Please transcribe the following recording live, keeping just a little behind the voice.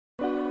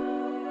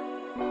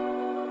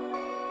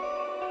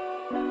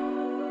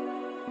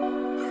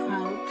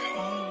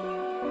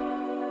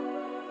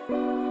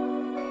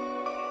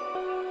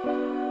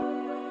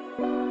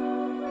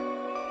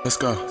let's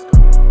go.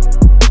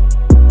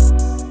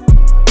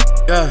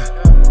 Yeah.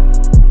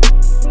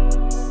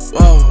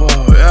 Whoa,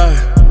 whoa, yeah.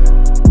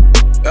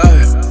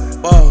 Yeah.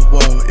 Whoa,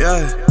 whoa,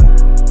 yeah.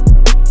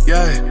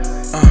 Yeah.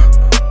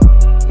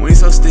 We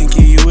so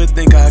stinky, you would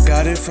think I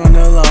got it from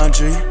the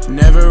laundry.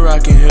 Never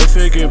rockin' heel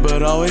figure,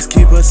 but always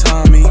keep a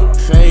Tommy.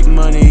 Fake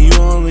money, you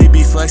only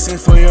be flexing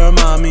for your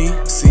mommy.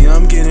 See,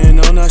 I'm getting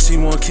on now, she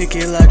won't kick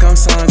it like I'm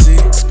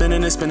Sanji.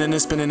 Spinning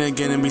it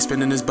again, and be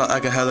spinning this butt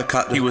like a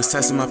helicopter. He was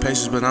testing my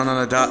patience, but I'm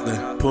not a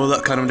doctor. Pull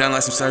up, cut him down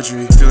like some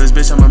surgery. Still this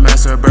bitch, I'm a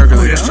master of burglary.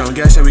 Oh, yeah? Strong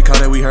gas, yeah, we call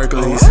that we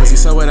Hercules. Since he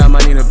so wet, I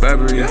might need a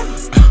Burberry.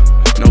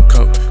 No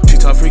coat. She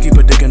talk freaky,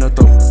 put dick in her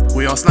throat.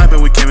 We all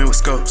sniping, we came in with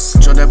scopes.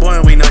 Drunk that boy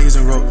and we not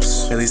using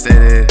ropes. At least they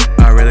did.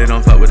 I really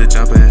don't fuck with the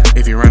jumping.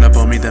 If you run up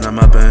on me, then I'm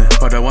uppin'.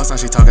 For that once now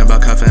she talking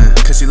about cuffing.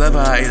 Cause she love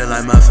how I eat it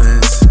like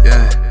muffins.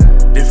 Yeah.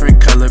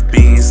 Different color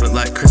beans look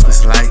like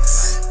Christmas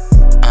lights.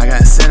 I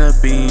got center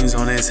beams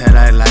on his head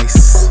like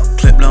lice.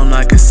 Clip blown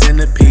like a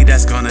centipede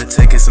that's gonna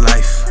take its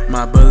life.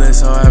 My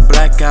bullets are a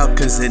blackout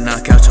cause it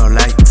knock out your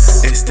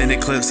lights.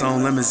 Extended clips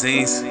on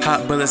limousines.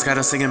 Hot bullets got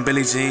them singing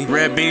Billie Jean.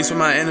 Red beans for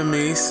my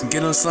enemies.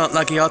 Get him slumped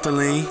like he ought to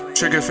lean.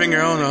 Trigger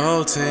finger on the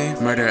whole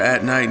team. Murder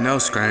at night, no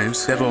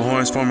screams. Devil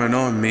horns forming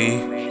on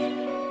me.